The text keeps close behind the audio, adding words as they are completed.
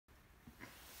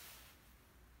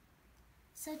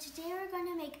So today we're going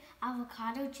to make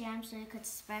avocado jam so you could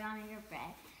spread on your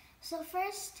bread. So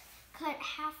first, cut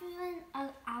half of an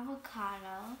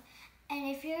avocado.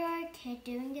 And if you're a kid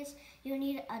doing this, you'll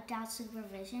need adult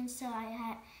supervision. So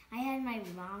I had my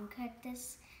mom cut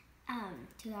this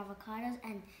 2 avocados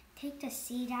and take the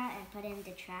seed out and put it in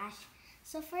the trash.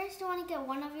 So first you want to get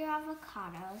one of your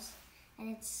avocados and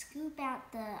then scoop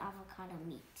out the avocado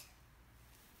meat.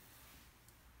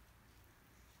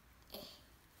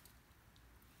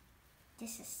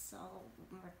 This is so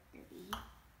mercury.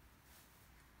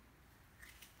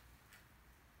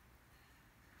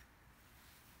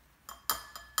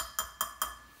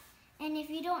 And if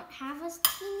you don't have a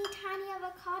teeny tiny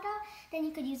avocado, then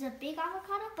you could use a big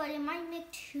avocado, but it might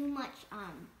make too much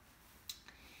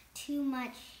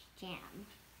jam.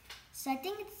 So I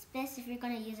think it's best if you're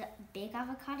gonna use a big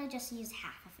avocado, just use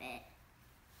half of it.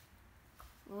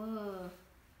 Ooh,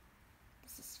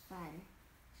 this is fun.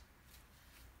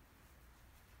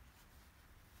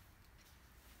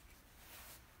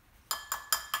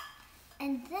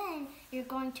 And then you're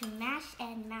going to mash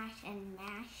and mash and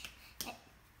mash.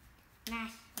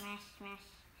 Mash, mash, mash.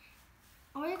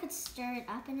 Or you could stir it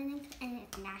up and then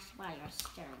mash while you're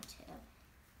stirring too.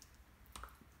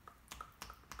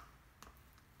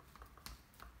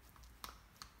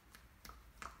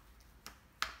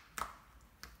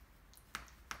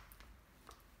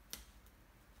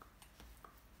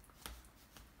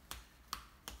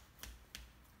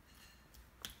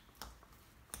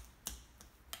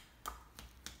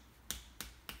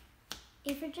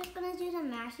 If you're just gonna do the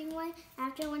mashing way,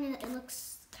 after when it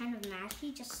looks kind of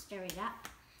mashy, just stir it up,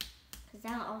 because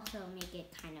that'll also make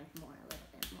it kind of a little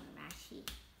bit more mashy.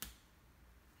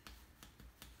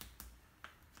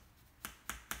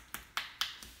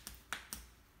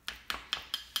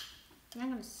 And I'm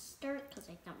gonna stir it because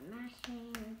I done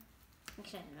mashing.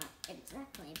 Actually, not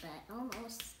exactly, but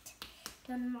almost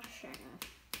done mashing.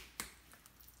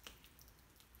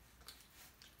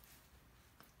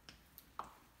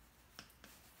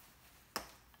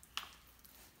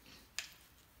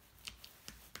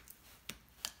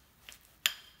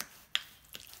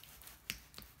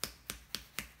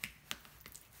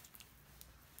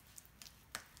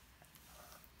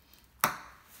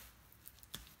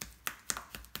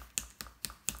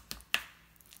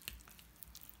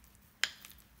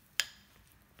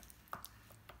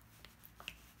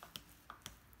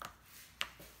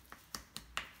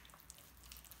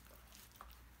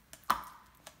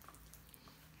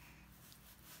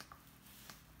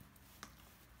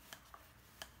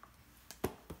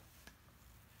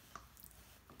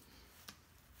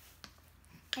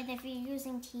 And if you're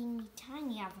using teeny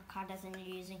tiny avocados and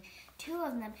you're using 2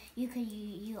 of them,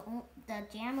 the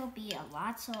jam will be a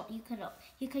lot. So you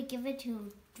could give it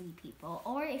to 3 people,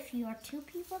 or if you are 2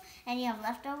 people and you have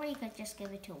leftover, you could just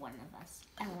give it to one of us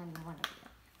and one of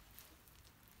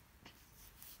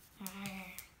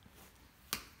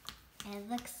you. It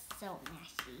looks so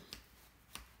nasty.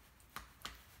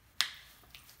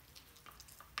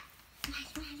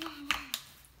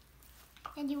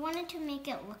 And you wanted to make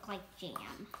it look like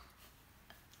jam.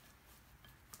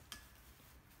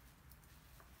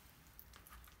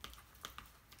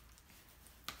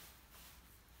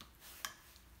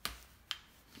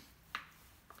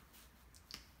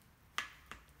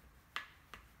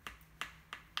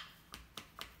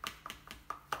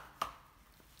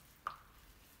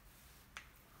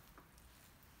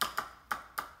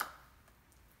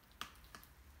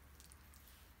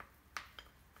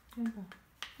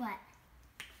 What?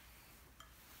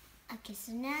 Okay,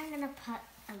 so now I'm gonna put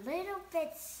a little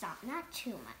bit salt, not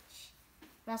too much,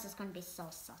 or else it's gonna be so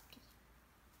salty.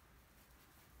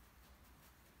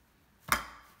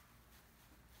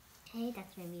 Okay,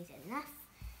 that's maybe enough.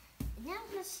 And now I'm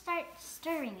gonna start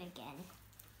stirring again.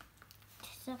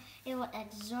 So it will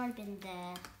absorb in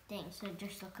the thing, so it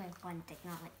just looks like one thing,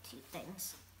 not like 2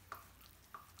 things.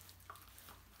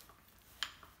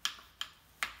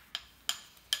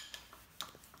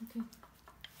 Okay.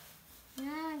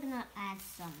 Now I'm gonna add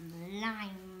some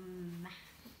lime.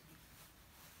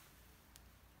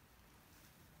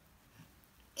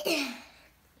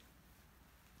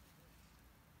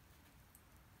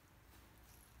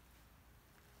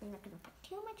 I'm not gonna put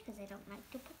too much because I don't like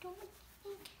to put too much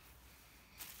ink.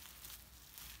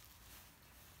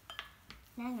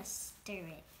 Now I'm gonna stir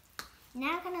it.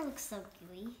 Now it's gonna look so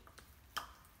gooey.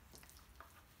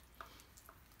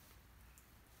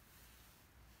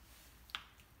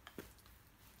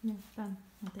 No, it's done.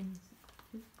 Nothing.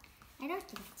 I don't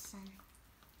think it's done.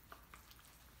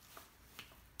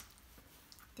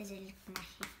 Does it look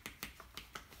mashy?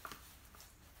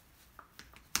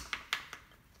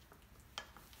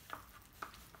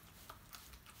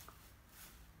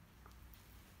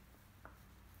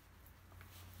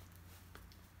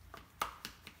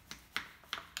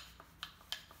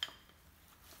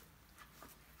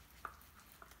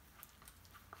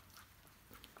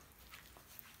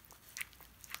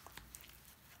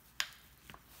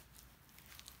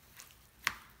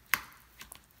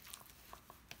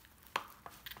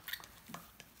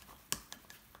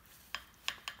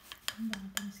 No, I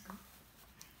think it's good.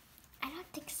 I don't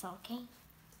think so, okay?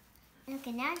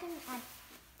 Okay, now I'm gonna add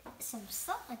some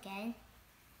salt again.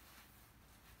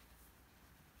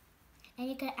 And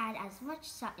you can add as much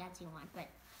salt as you want, but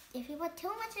if you put too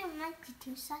much, it might be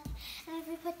too salty. And if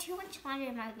you put too much water,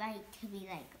 it might to be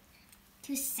like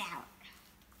too sour.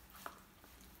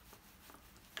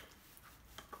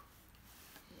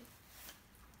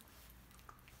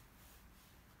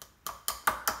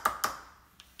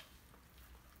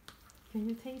 Can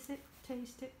you taste it?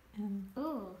 Taste it and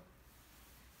Ooh,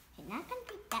 it's not gonna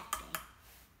be that big.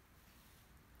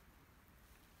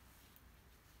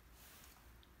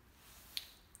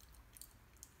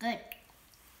 Good.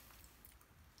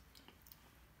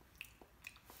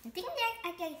 I think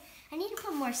that I need to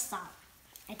put more salt.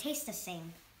 It tastes the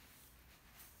same.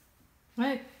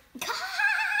 Hey.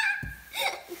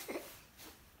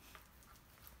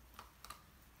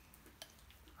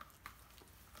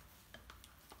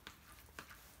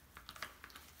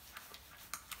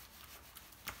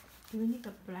 Do we need a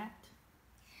bread?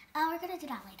 Oh, we're gonna do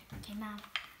that later. Okay, Mom.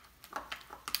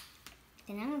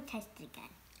 Then I'm gonna taste it again.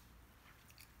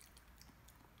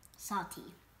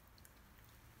 Salty.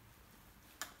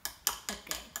 But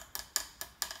good.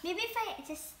 Maybe if I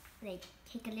just like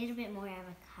take a little bit more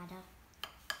avocado.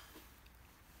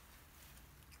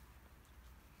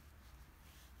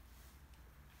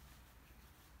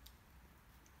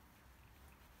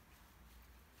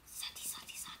 Salty,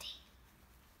 salty, salty.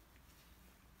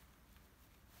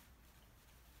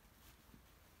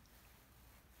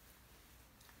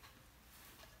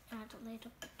 Add a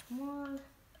little bit more.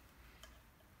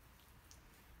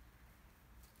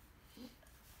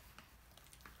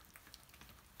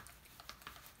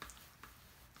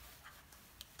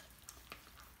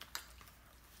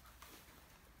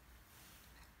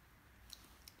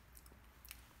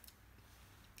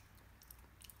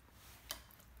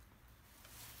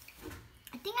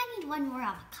 I think I need one more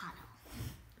avocado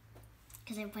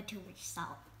because I put too much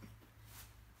salt.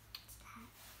 What's that?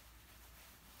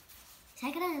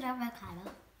 Second another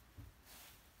avocado.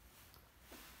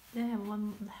 They have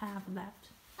one half left.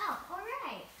 Oh, all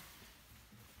right.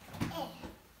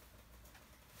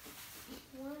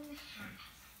 One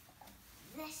half.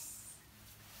 This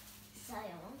so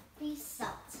it won't be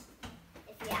salt.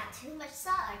 If you add too much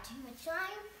salt or too much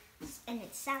lime and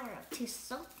it's sour or too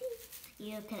salty,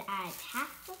 you could add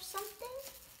half of something.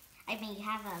 I mean, you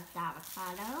have the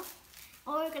avocado,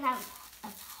 or you could have a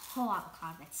whole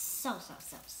avocado that's so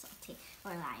salty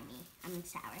or limey. I mean,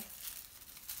 sour.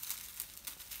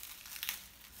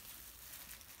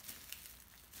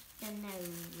 No.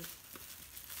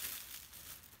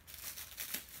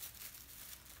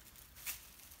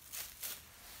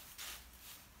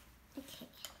 Okay.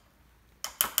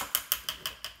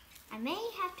 I may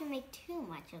have to make too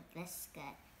much of this good.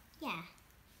 Yeah.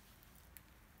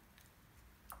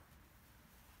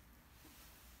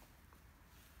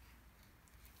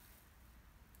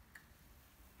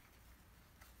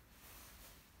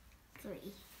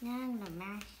 Three. Now I'm gonna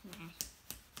mash.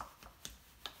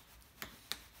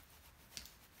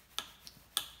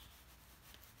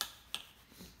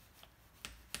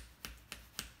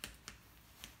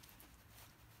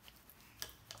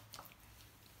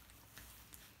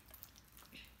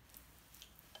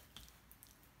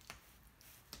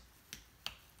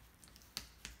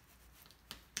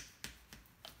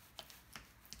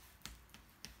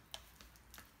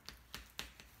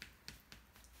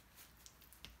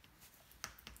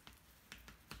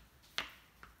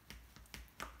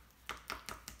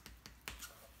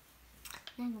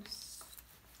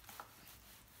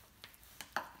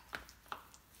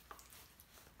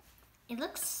 It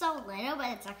looks so little,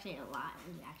 but it's actually a lot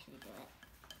when you actually do it.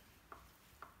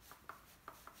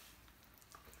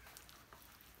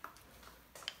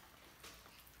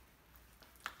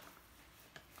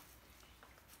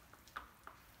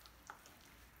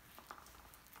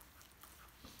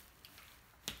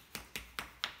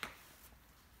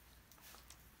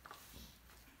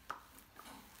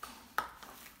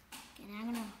 Okay, now I'm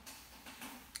gonna...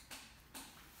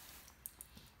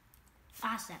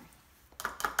 Awesome.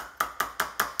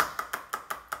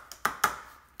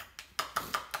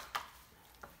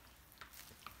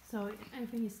 So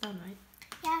everything is done, right?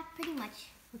 Yeah, pretty much.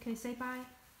 Okay, say bye.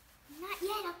 Not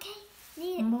yet, okay?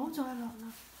 Need it. 唔好再落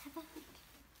啦。 Have a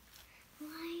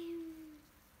lime.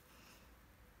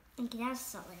 Okay,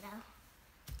 that's a little.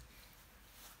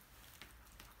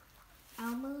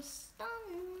 Almost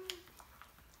done.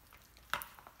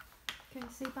 Okay,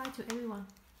 say bye to everyone.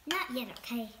 Not yet,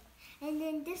 okay? And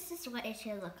then this is what it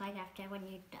should look like after when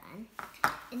you're done.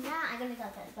 And now I'm gonna go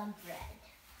get some bread.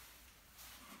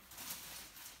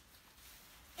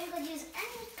 You could use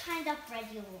any kind of bread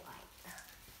you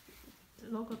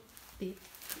like. Look at the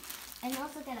And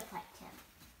also get a plate too.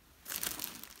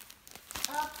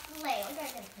 A plate. What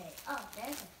is a plate? Oh,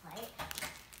 there's a plate.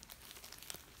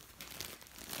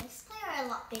 This plate or a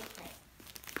lot big plate?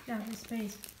 yeah, this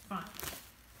place fine.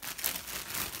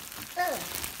 Boom.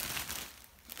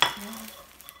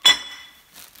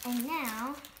 And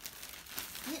now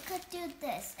you could do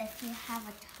this. If you have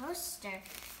a toaster,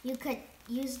 you could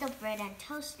use the bread and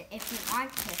toast it if you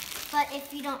want to. But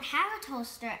if you don't have a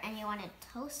toaster and you want to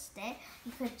toast it,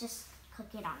 you could just cook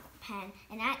it on the pan.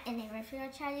 And if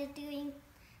you're trying to doing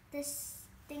this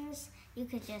things, you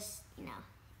could just,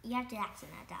 you have to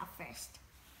accent it out first.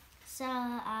 So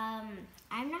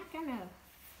I'm not gonna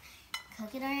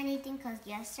cook it or anything because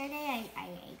yesterday I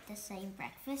ate the same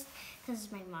breakfast because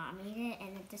my mom ate it,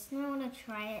 and I just don't want to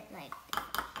try it like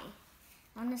okay.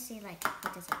 I want to see like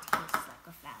what does it taste like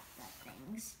without the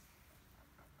things.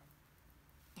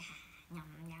 Yum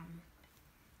yum.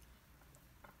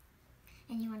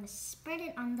 And you want to spread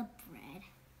it on the bread.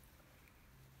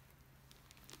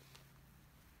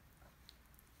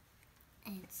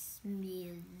 And it's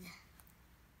smooth.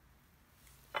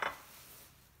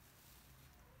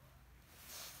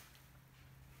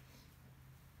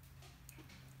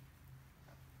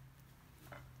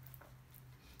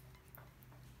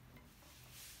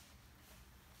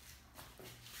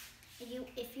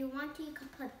 If you want to, you can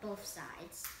put both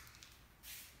sides.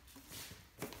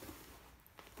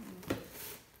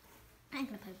 I'm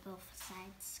gonna put both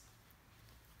sides.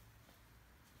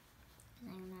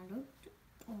 And I'm gonna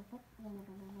put a little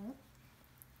bit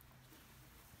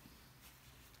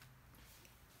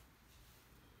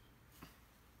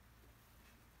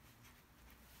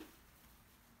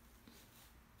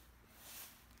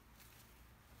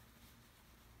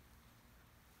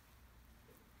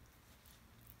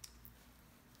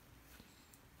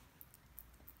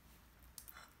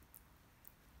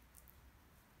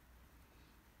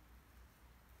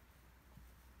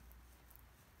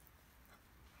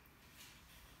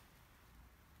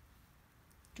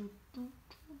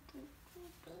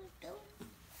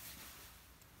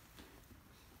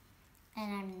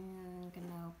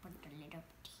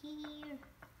here.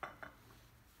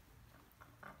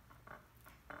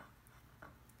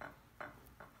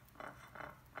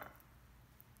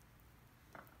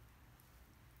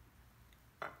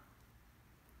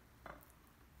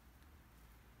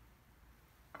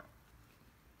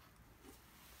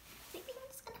 Maybe I'm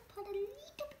just gonna put a little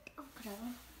bit of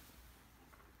avocado.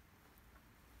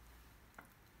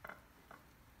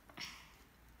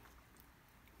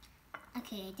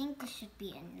 Okay, I think this should be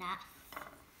enough.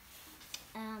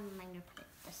 I'm gonna put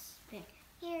the spoon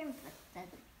here and put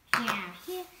the jam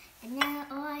here. And now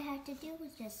all I have to do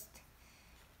is just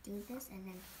do this and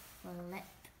then flip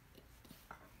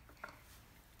it.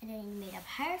 And then you made a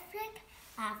perfect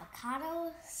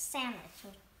avocado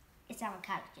sandwich. It's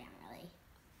avocado jam, really.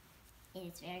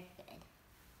 It is very good.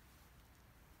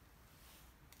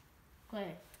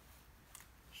 Good.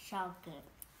 So good.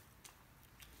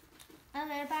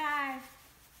 Okay, bye.